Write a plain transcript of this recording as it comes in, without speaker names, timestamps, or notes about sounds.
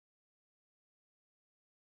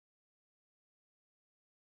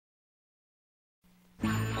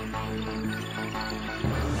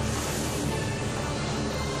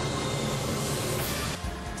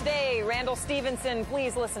Today, Randall Stevenson,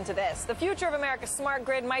 please listen to this. The future of America's smart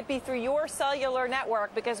grid might be through your cellular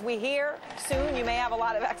network, because we hear soon you may have a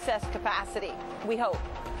lot of excess capacity. We hope.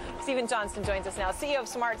 Stephen Johnston joins us now, CEO of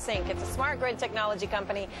SmartSynch. It's a smart grid technology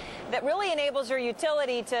company that really enables your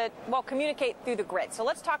utility to, well, communicate through the grid. So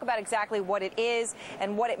let's talk about exactly what it is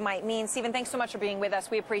and what it might mean. Stephen, thanks so much for being with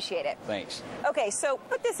us. We appreciate it. Thanks. Okay, so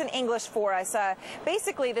put this in English for us.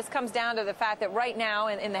 Basically, this comes down to the fact that right now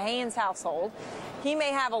in the Haines household, he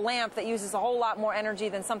may have a lamp that uses a whole lot more energy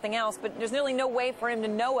than something else, but there's nearly no way for him to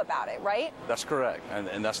know about it, right? That's correct.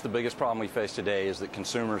 And that's the biggest problem we face today, is that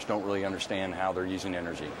consumers don't really understand how they're using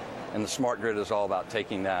energy. And the smart grid is all about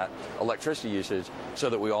taking that electricity usage so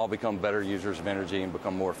that we all become better users of energy and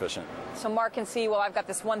become more efficient. So Mark can see, well, I've got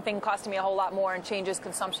this one thing costing me a whole lot more, and changes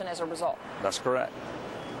consumption as a result. That's correct.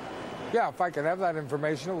 Yeah, if I could have that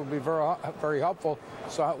information, it would be very helpful.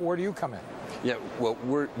 So where do you come in? Yeah, well,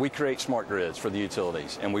 we create smart grids for the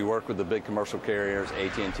utilities, and we work with the big commercial carriers,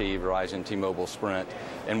 AT&T, Verizon, T-Mobile, Sprint,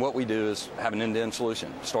 and what we do is have an end-to-end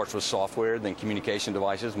solution. It starts with software, then communication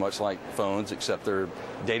devices, much like phones, except they're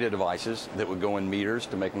data devices that would go in meters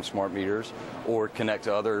to make them smart meters, or connect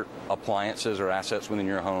to other appliances or assets within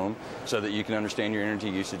your home so that you can understand your energy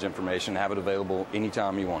usage information, have it available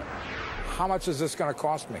anytime you want it. How much is this going to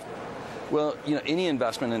cost me? Well, you know, any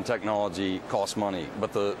investment in technology costs money,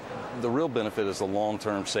 but the real benefit is the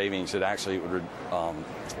long-term savings that actually would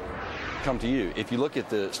come to you. If you look at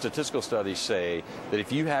the statistical studies, say that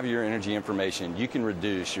if you have your energy information, you can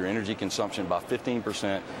reduce your energy consumption by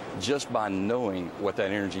 15% just by knowing what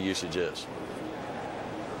that energy usage is.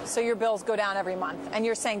 So your bills go down every month, and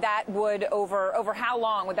you're saying that would, over how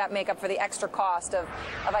long would that make up for the extra cost of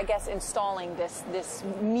I guess, installing this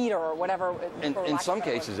meter or whatever? In some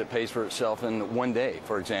cases, it pays for itself in one day.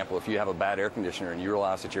 For example, if you have a bad air conditioner and you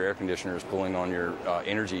realize that your air conditioner is pulling on your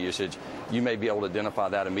energy usage, you may be able to identify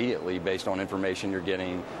that immediately based on information you're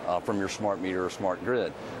getting from your smart meter or smart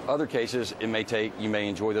grid. Other cases, you may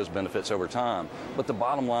enjoy those benefits over time. But the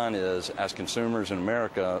bottom line is, as consumers in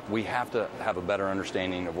America, we have to have a better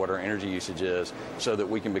understanding of what our energy usage is so that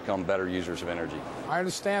we can become better users of energy. I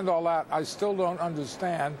understand all that. I still don't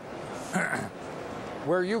understand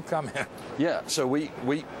where you come in. Yeah, so we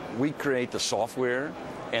create the software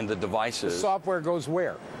and the devices. The software goes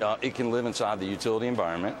where? It can live inside the utility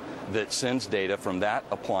environment that sends data from that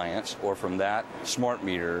appliance or from that smart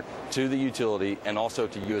meter to the utility and also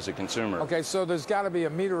to you as a consumer. Okay, so there's got to be a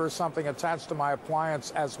meter or something attached to my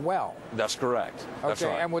appliance as well. That's correct. That's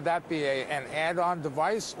okay, right. And would that be an add-on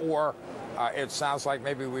device, or it sounds like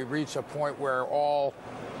maybe we reach a point where all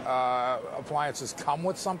appliances come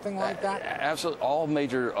with something like that? Absolutely. All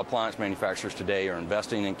major appliance manufacturers today are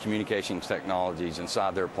investing in communications technologies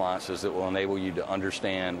inside their appliances that will enable you to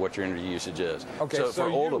understand what your energy usage is. Okay, so for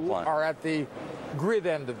old you are at the grid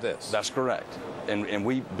end of this. That's correct. And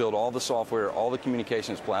we build all the software, all the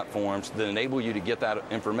communications platforms that enable you to get that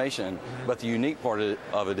information. But the unique part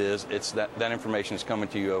of it is that information is coming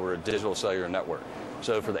to you over a digital cellular network.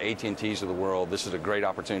 So for the AT&Ts of the world, this is a great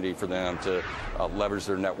opportunity for them to leverage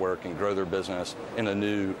their network and grow their business in a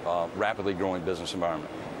new, rapidly growing business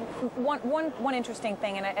environment. One interesting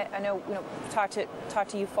thing, and I know, talked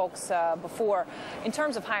to you folks before, in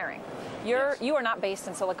terms of hiring. You are not based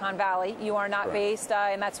in Silicon Valley. You are not based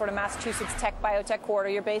in that sort of Massachusetts tech biotech corridor.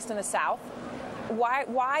 You're based in the South.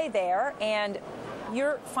 Why there? And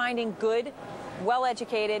you're finding good,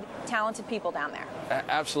 well-educated, talented people down there.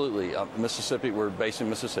 Absolutely. Mississippi, we're based in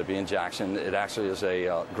Mississippi, in Jackson. It actually is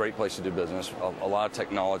a great place to do business. A lot of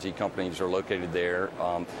technology companies are located there.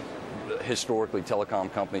 Historically,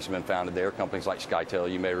 telecom companies have been founded there. Companies like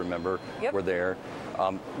SkyTel, you may remember, were there.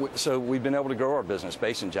 So we've been able to grow our business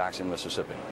based in Jackson, Mississippi.